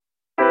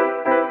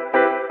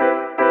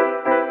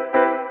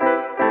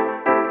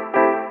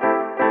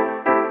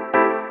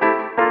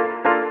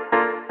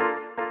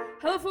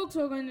folks,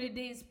 welcome to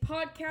today's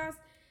podcast.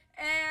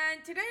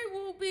 And today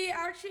we'll be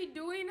actually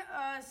doing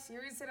a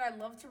series that I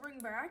love to bring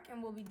back,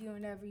 and we'll be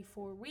doing it every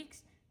 4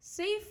 weeks.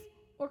 Safe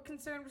or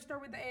concerned? We'll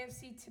start with the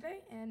AFC today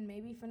and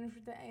maybe finish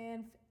with the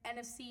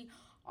NFC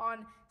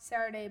on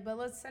Saturday. But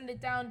let's send it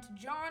down to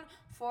John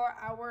for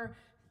our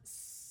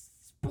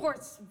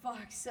sports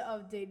box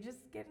update.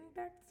 Just getting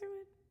back to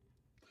it.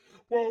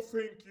 Well,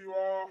 thank you.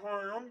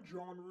 Hi, I'm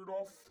John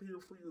Rudolph here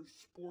for your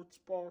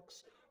sports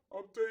box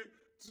update.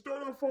 To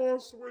start off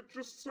with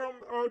just some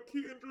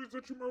key injuries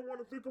that you might want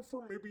to think of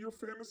for maybe your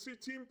fantasy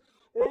team.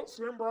 Well,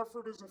 Sam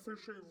Bradford is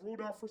officially ruled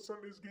out for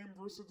Sunday's game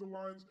versus the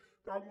Lions.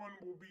 That one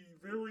will be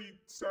very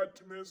sad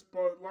to miss,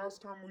 but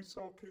last time we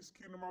saw Case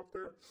Keenum out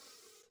there,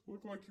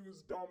 looked like he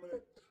was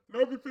dominant.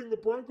 Another thing,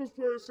 the Broncos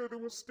players said they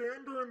will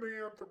stand during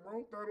the anthem.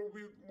 Well, that'll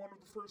be one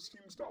of the first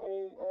teams to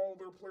all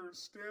their players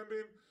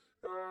standing.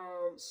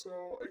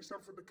 So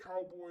except for the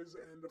Cowboys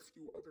and a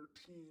few other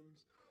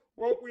teams.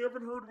 Well, we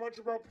haven't heard much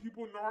about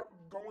people not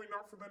going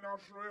out for the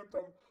national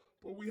anthem,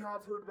 but we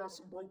have heard about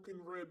some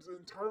broken ribs.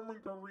 And Tyler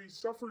Montgomery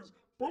suffers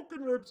broken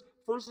ribs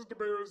versus the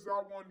Bears.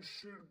 That one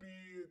should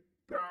be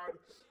bad.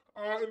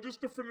 And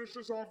just to finish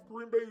this off,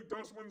 Green Bay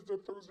does win the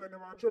Thursday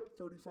night matchup,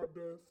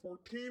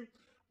 35-14.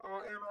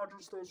 Aaron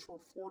Rodgers throws for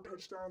 4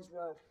 touchdowns.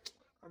 Wow.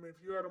 I mean,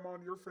 if you had him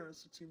on your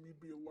fantasy team, you'd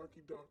be a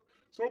lucky duck.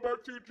 So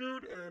back to you,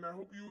 Jude, and I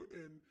hope you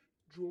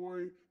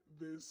enjoy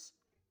this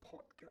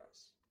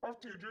podcast. Off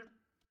to you, Jude.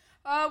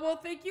 Well,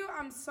 thank you.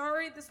 I'm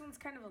sorry this one's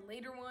kind of a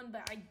later one,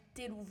 but I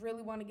did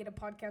really want to get a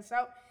podcast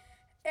out.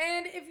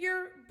 And if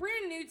you're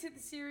brand new to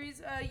the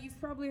series, you've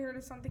probably heard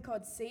of something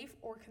called Safe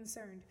or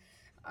Concerned.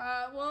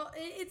 Well,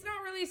 it's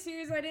not really a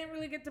series. I didn't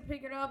really get to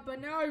pick it up, but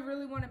now I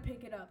really want to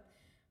pick it up.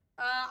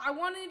 I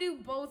wanted to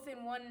do both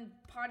in one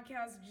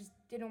podcast. It just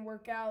didn't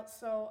work out.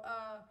 So,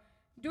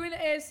 doing the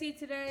AFC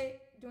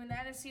today, doing the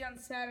NFC on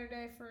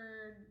Saturday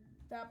for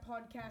that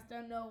podcast. I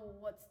don't know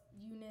what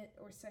unit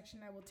or section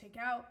I will take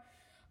out.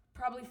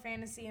 Probably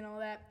fantasy and all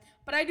that.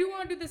 But I do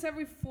want to do this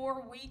every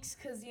 4 weeks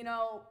because,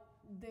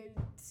 the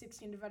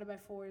 16 divided by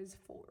 4 is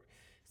 4.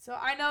 So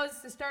I know it's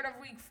the start of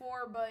week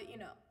 4, but,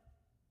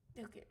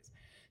 who cares?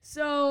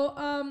 So,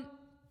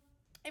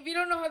 if you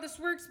don't know how this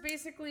works,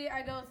 basically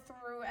I go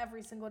through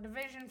every single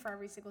division for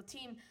every single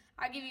team.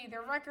 I give you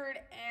their record,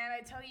 and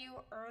I tell you,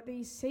 are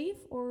they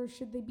safe or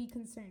should they be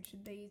concerned?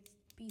 Should they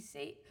be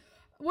safe?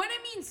 When I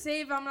mean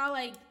safe, I'm not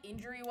like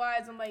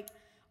injury-wise. I'm like,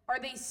 are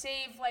they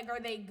safe? Like,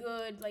 are they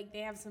good? Like, they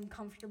have some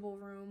comfortable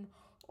room?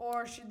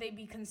 Or should they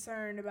be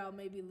concerned about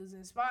maybe losing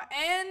a spot?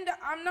 And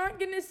I'm not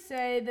going to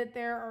say that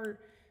there are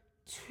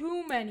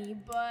too many,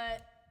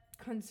 but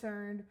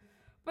concerned.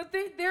 But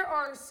there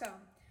are some.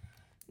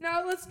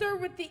 Now, let's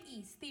start with the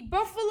East. The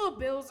Buffalo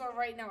Bills are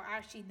right now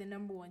actually the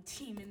number 1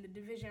 team in the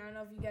division. I don't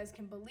know if you guys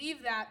can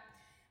believe that.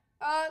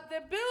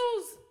 The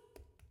Bills,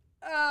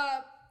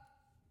 I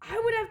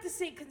would have to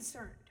say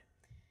concerned.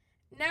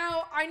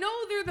 Now, I know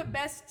they're the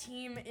best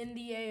team in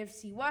the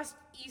AFC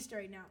East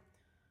right now.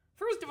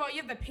 First of all, you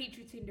have the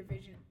Patriots in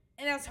division,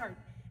 and that's hard.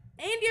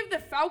 And you have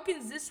the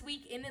Falcons this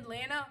week in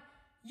Atlanta.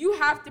 You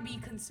have to be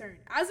concerned.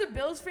 As a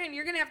Bills fan,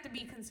 you're going to have to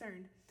be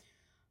concerned.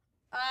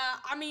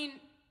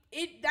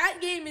 That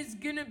game is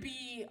going to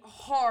be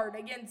hard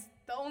against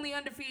the only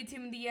undefeated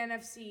team in the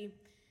NFC.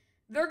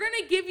 They're going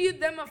to give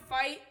them a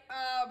fight.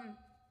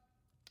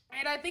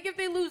 And I think if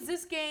they lose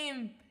this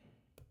game,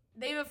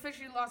 they've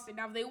officially lost it.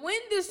 Now, if they win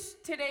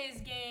today's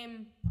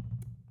game,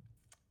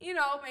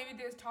 maybe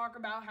there's talk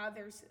about how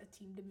there's a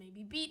team to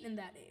maybe beat in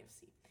that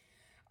AFC.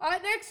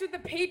 Next with the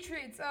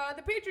Patriots.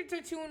 The Patriots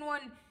are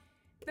 2-1.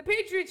 The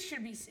Patriots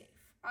should be safe.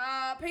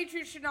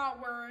 Patriots should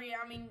not worry.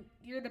 I mean,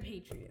 you're the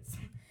Patriots.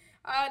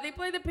 They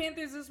play the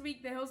Panthers this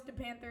week. They host the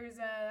Panthers.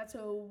 That's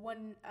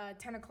a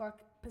 10 o'clock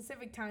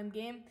Pacific time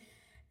game.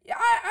 Yeah,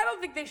 I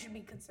don't think they should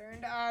be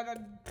concerned.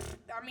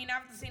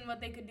 After seeing what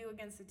they could do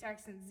against the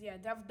Texans, yeah,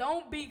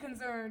 don't be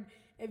concerned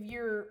if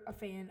you're a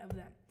fan of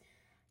them.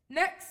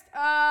 Next,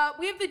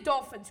 we have the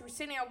Dolphins, who are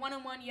sitting at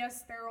 1-1.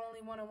 Yes, they're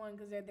only 1-1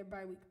 because they had their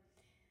bye week.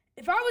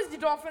 If I was the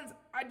Dolphins,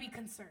 I'd be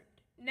concerned.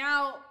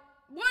 Now,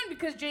 1,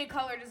 because Jay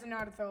Cutler doesn't know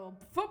how to throw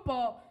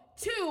football.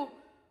 2,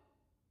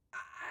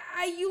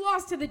 you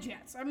lost to the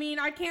Jets. I mean,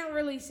 I can't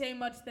really say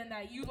much than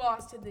that. You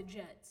lost to the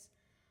Jets.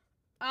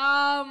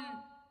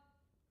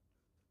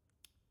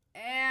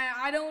 And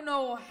I don't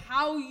know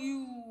how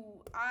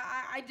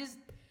I just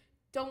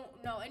don't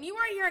know. And you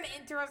want to hear an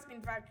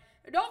interesting fact.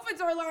 The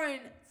Dolphins are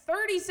allowing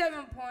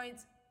 37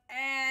 points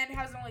and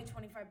has only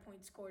 25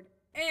 points scored.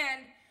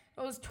 And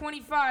those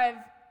 25,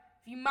 if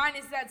you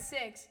minus that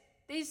 6,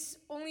 they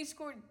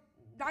scored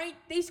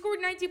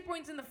 19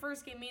 points in the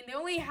first game. I mean, they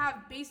only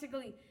have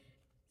basically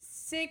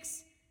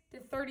 6 to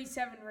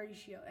 37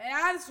 ratio. And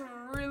that's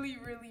really,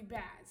 really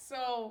bad.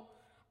 So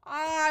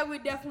I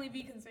would definitely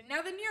be concerned.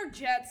 Now, the New York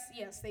Jets,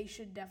 yes, they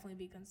should definitely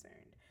be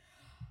concerned.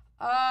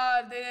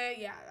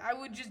 I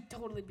would just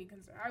totally be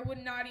concerned. I would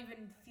not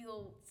even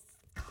feel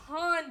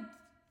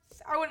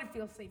I wouldn't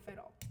feel safe at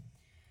all.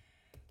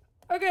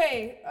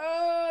 Okay,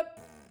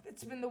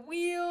 it's been the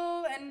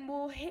wheel, and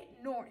we'll hit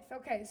north.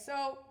 Okay,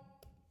 so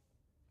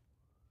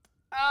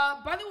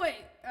By the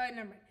way,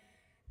 never mind.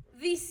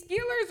 The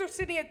Steelers are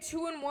sitting at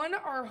 2-1,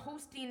 are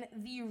hosting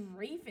the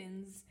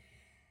Ravens.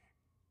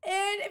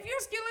 And if you're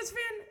a Steelers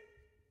fan,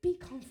 be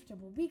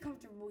comfortable. Be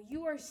comfortable.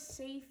 You are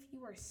safe.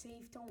 You are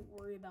safe. Don't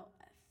worry about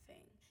a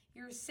thing.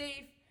 You're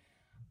safe.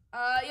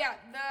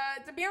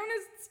 To be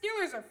honest,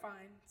 Steelers are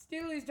fine.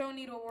 Steelers don't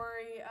need to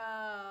worry.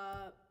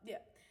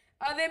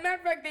 Matter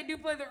of fact, they do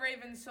play the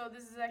Ravens, so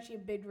this is actually a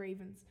big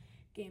Ravens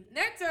game.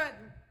 Next,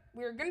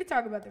 we're going to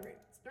talk about the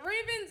Ravens. The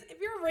Ravens, if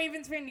you're a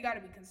Ravens fan, you got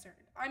to be concerned.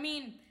 I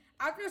mean,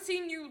 after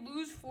seeing you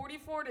lose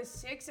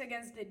 44-6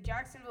 against the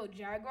Jacksonville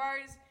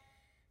Jaguars,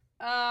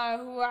 who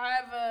I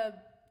have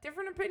a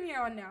different opinion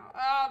on now.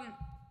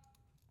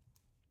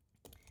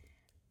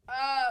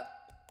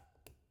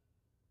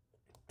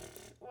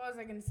 What was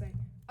I going to say?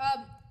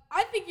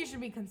 I think you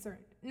should be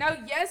concerned. Now,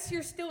 yes,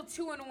 you're still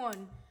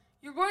 2-1.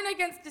 You're going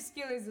against the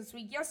Steelers this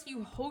week. Yes,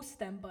 you host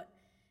them, but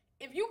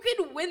if you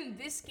could win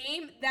this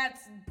game,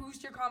 that's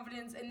boost your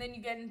confidence, and then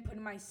you get put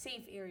in my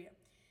safe area.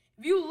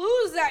 If you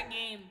lose that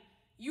game,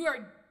 you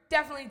are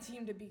definitely a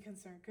team to be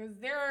concerned, because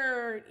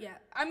there's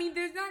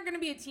not going to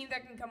be a team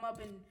that can come up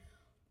and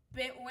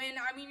win.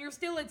 I mean, you're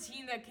still a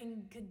team that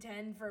can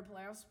contend for a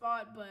playoff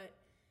spot, but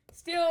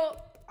still,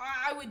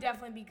 I would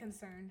definitely be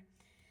concerned.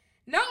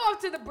 Now off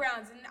to the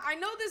Browns, and I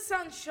know this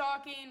sounds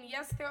shocking.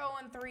 Yes, they're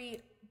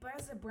 0-3, but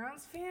as a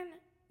Browns fan,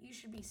 you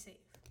should be safe.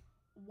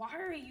 Why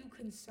are you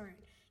concerned?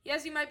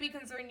 Yes, you might be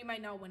concerned you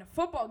might not win a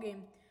football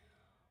game,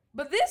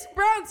 but this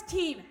Browns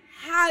team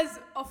has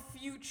a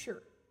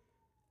future.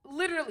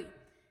 Literally,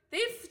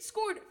 they've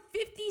scored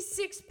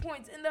 56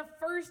 points in the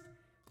first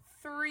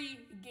 3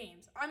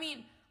 games. I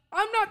mean,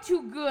 I'm not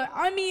too good.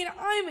 I mean,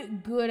 I'm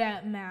good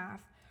at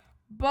math,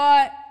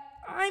 but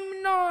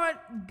I'm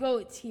not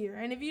GOAT here.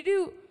 And if you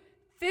do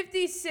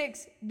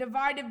 56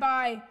 divided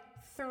by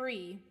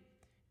 3,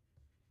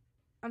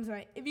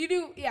 if you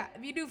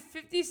do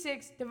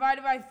 56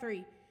 divided by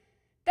 3,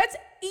 that's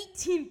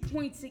 18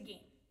 points a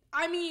game.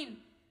 I mean,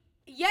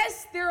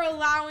 yes, they're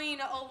allowing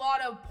a lot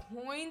of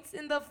points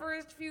in the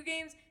first few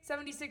games,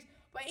 76,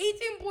 but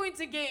 18 points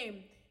a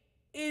game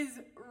is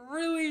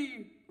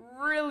really,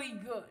 really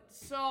good.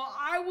 So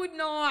I would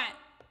not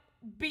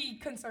be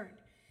concerned.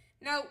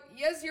 Now,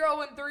 yes, you're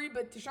 0-3,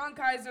 but Deshaun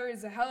Kaiser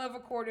is a hell of a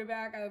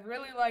quarterback. I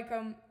really like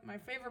him. My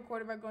favorite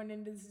quarterback going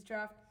into this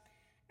draft.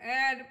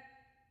 And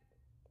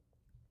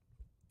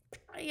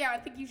I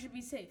think you should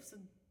be safe. So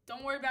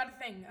don't worry about a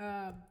thing.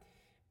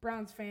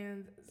 Browns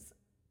fans,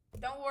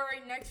 don't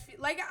worry.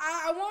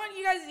 I want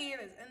you guys to hear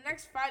this. In the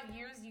next 5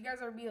 years, you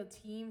guys are going to be a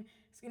team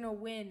that's going to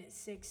win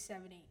 6,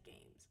 7, 8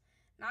 games.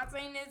 Not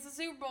saying it's a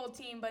Super Bowl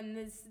team, but in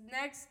this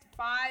next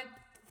 5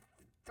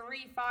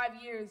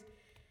 years,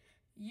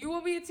 you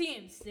will be a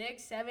team.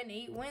 6, 7,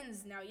 8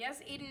 wins. Now,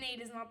 yes, 8-8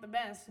 is not the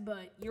best,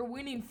 but you're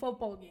winning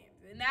football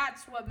games, and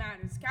that's what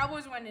matters.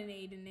 Cowboys went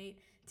 8-8.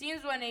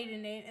 Teams won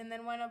 8-8, and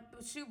then went up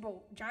to Super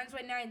Bowl. Giants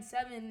went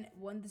 9-7,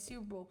 won the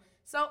Super Bowl.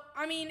 So,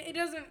 I mean, it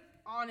doesn't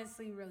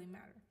honestly really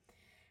matter.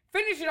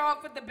 Finish it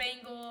off with the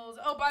Bengals.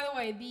 Oh, by the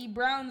way, the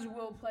Browns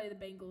will play the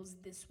Bengals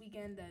this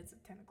weekend. That's a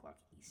 10 o'clock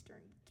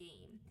Eastern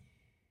game.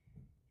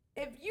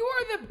 If you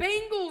are the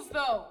Bengals,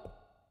 though,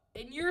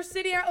 and you're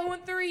sitting at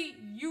 0-3,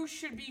 you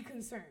should be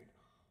concerned.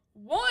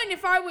 One,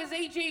 if I was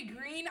AJ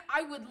Green,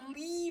 I would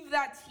leave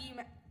that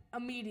team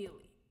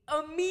immediately.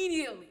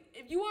 Immediately.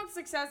 If you want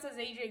success as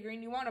AJ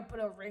Green, you want to put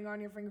a ring on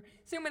your finger,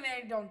 same with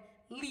Andy Dalton,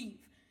 leave.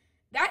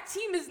 That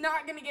team is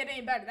not going to get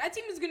any better. That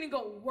team is going to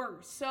go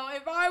worse. So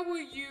if I were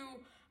you,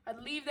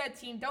 I'd leave that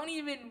team. Don't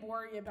even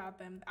worry about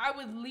them. I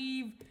would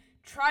leave.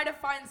 Try to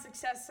find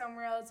success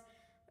somewhere else.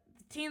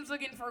 The team's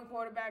looking for a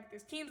quarterback.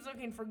 This team's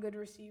looking for good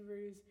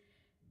receivers.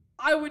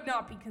 I would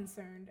not be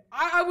concerned.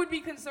 I would be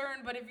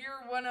concerned, but if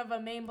you're one of a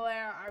main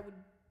player, I would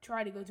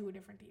try to go to a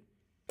different team.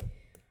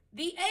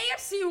 The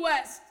AFC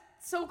West,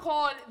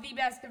 so-called the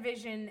best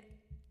division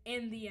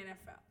in the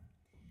NFL.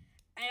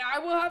 And I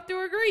will have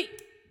to agree,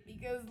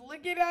 because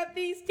looking at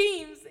these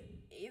teams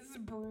is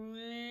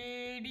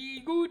pretty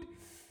good.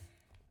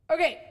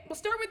 Okay, we'll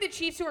start with the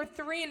Chiefs, who are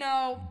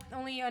 3-0,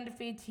 only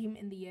undefeated team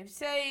in the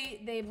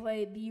AFC. They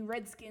play the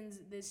Redskins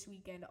this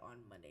weekend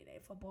on Monday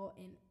Night Football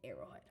in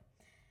Arrowhead.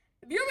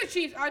 If you're the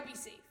Chiefs, I'd be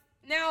safe.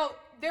 Now,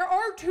 there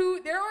are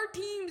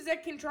teams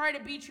that can try to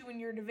beat you in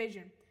your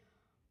division,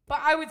 but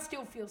I would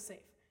still feel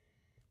safe.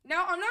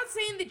 Now, I'm not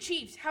saying the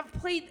Chiefs have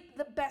played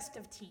the best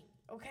of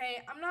teams,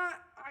 okay? I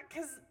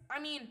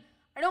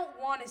don't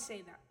want to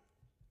say that.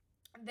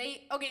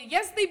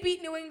 Yes, they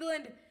beat New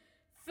England.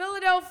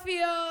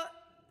 Philadelphia,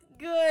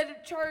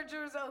 good.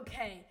 Chargers,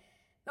 okay.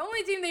 The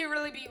only team they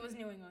really beat was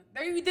New England.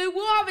 They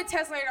will have a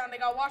test later on. They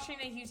got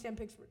Washington, Houston,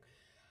 Pittsburgh.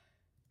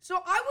 So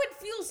I would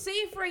feel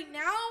safe right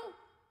now,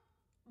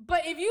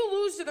 but if you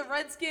lose to the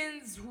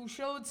Redskins, who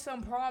showed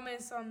some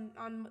promise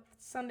on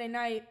Sunday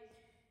night,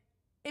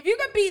 if you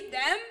could beat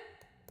them,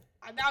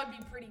 that would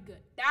be pretty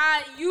good.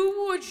 That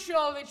you would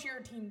show that you're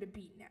a team to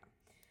beat now.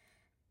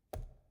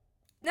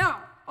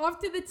 Now, off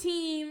to the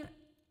team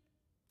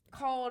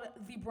called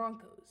the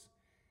Broncos.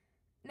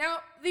 Now,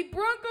 the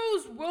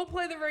Broncos will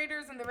play the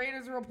Raiders, and the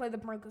Raiders will play the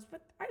Broncos,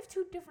 but I have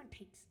two different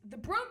takes. The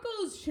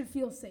Broncos should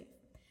feel safe.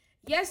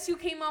 Yes, you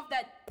came off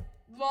that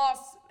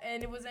loss,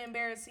 and it was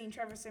embarrassing.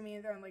 Trevor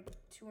Siemian throwing like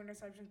 2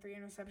 interceptions, 3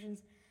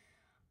 interceptions.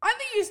 I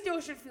think you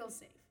still should feel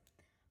safe.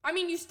 I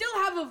mean, you still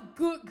have a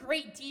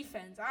great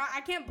defense.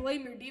 I can't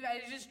blame your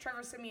defense. It's just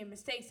Trevor Siemian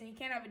mistakes, and you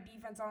can't have a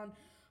defense on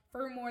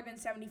for more than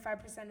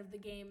 75% of the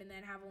game and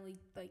then have only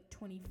like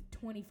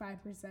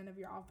 25% of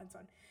your offense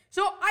on.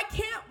 So I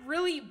can't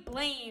really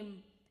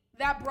blame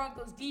that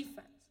Broncos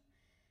defense.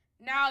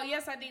 Now,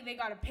 yes, I think they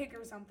got a pick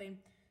or something.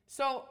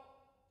 So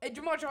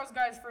Jamal Charles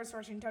got his first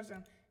rushing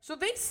touchdown. So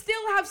they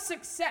still have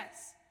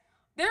success.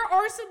 There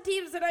are some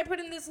teams that I put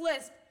in this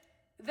list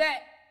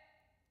that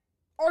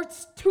are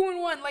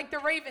 2-1 like the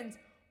Ravens,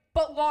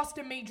 but lost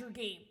a major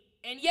game.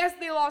 And yes,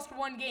 they lost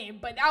one game,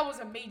 but that was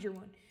a major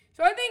one.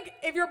 So I think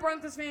if you're a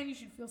Broncos fan, you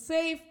should feel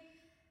safe.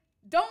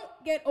 Don't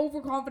get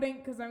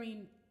overconfident because, I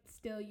mean,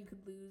 still you could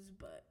lose.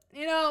 But,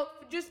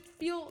 just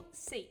feel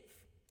safe.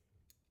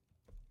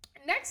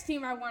 Next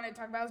team I want to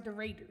talk about is the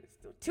Raiders.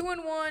 They're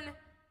 2-1,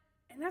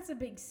 and that's a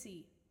big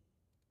C.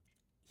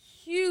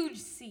 Huge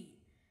C.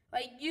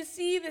 Like, you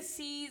see the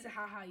C's.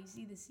 Haha, you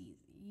see the C's.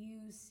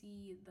 You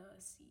see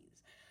the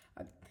C's.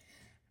 Okay.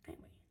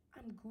 Anyway,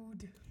 I'm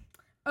good.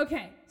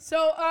 Okay,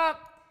 so,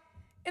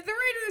 if the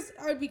Raiders,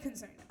 I would be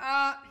concerned.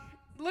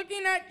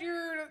 Looking at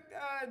your,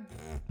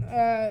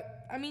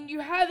 you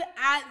have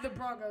at the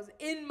Broncos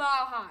in Mile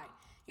High.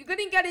 You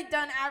couldn't get it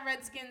done at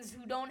Redskins,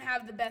 who don't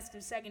have the best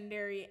of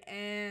secondary,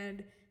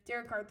 and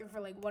Derek Carr threw for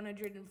like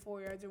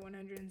 104 yards or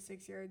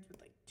 106 yards with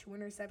like 2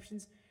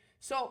 interceptions.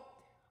 So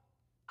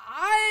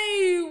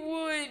I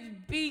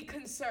would be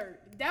concerned.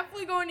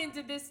 Definitely going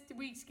into this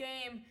week's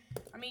game.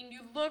 I mean,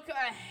 you look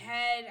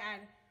ahead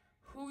at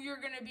who you're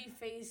going to be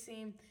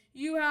facing.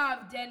 You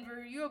have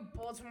Denver, you have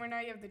Baltimore,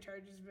 now you have the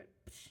Chargers, but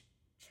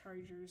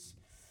Chargers.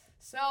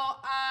 So,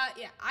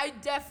 I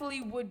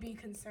definitely would be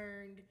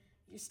concerned.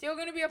 You're still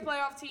going to be a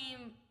playoff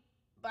team,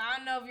 but I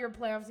don't know if you're a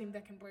playoff team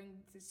that can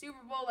bring the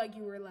Super Bowl like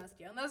you were last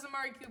year. Unless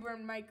Amari Cooper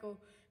and Michael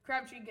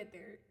Crabtree get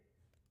there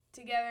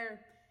together.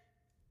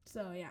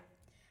 So, yeah.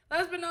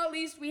 Last but not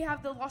least, we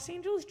have the Los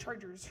Angeles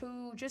Chargers,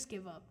 who just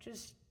give up.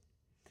 Just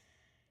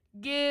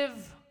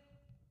give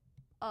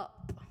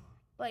up.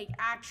 Like,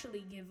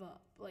 actually give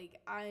up. Like,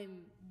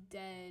 I'm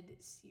dead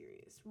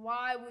serious.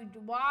 Why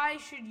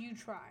should you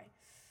try?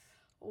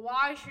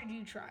 Why should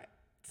you try?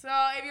 So,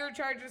 if you're a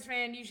Chargers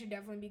fan, you should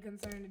definitely be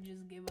concerned and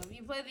just give up.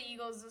 You play the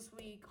Eagles this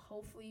week.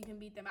 Hopefully, you can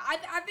beat them. I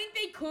think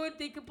they could.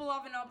 They could pull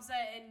off an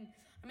upset. And,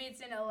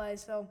 it's in LA,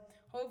 so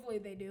hopefully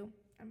they do.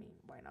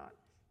 Why not?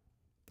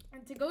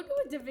 And to go to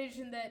a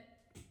division that,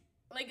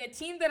 like, a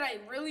team that I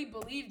really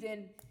believed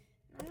in,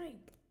 I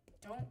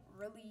don't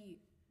really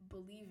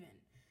believe in.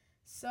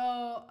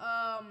 So,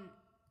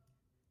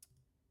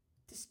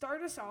 to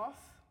start us off,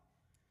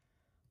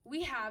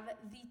 we have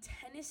the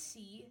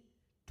Tennessee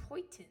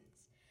Titans.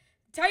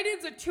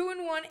 Titans are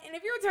 2-1, and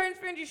if you're a Titans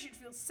fan, you should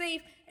feel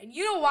safe. And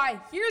you know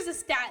why? Here's a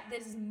stat that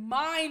is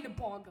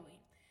mind-boggling.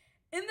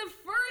 In the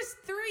first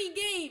 3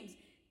 games,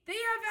 they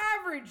have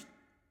averaged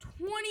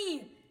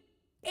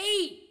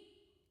 28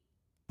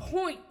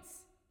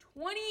 points.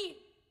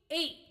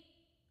 28.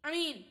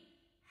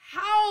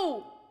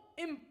 How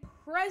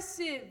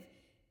impressive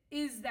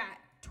is that?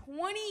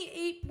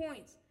 28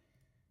 points.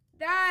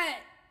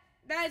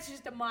 That's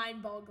just a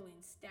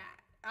mind-boggling stat.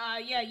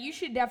 You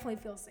should definitely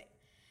feel safe.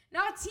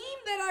 Now, a team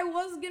that I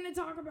was going to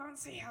talk about and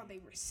say how they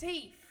were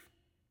safe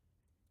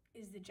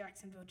is the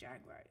Jacksonville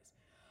Jaguars.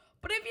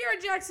 But if you're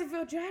a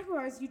Jacksonville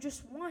Jaguars, you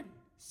just won.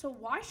 So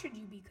why should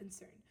you be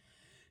concerned?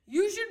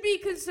 You should be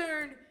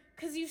concerned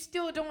because you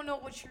still don't know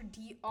what your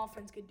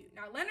offense could do.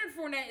 Now, Leonard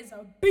Fournette is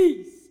a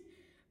beast.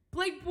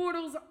 Blake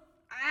Bortles,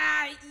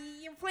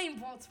 you're playing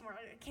Baltimore.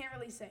 I can't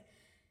really say.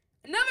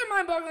 Another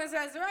mind-boggling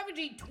stat is they're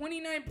averaging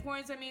 29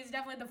 points. It's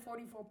definitely the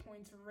 44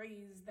 points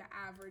raised the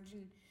average.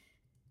 And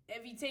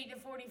if you take the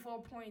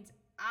 44 points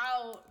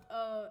out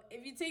of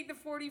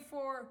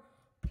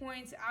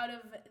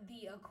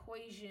the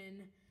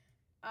equation,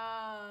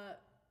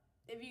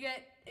 if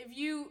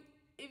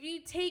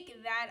you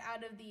take that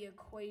out of the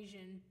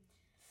equation,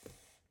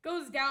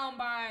 goes down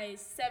by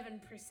 7%.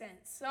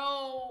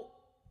 So,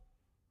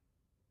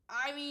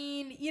 I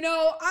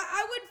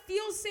would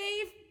feel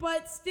safe,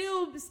 but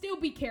still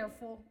be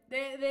careful.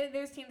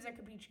 There's teams that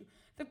could beat you.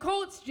 The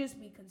Colts, just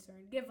be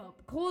concerned. Give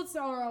up. Colts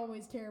are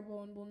always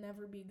terrible and will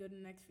never be good in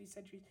the next few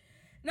centuries.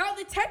 Now,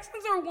 the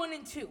Texans are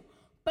 1-2,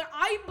 but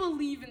I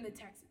believe in the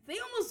Texans. They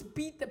almost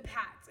beat the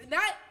Pats, and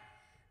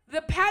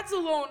the Pats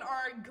alone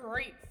are a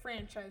great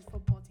franchise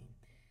football team.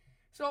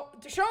 So,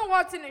 Deshaun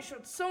Watson has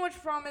showed so much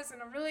promise,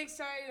 and I'm really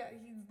excited.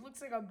 He looks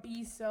like a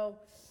beast, so,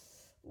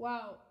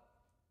 wow.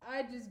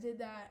 I just did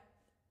that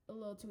a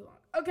little too long.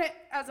 Okay,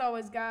 as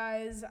always,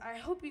 guys, I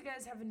hope you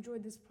guys have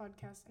enjoyed this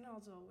podcast. And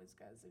as always,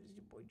 guys, it is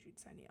your boy Jude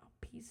signing out.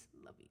 Peace.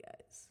 Love you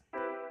guys.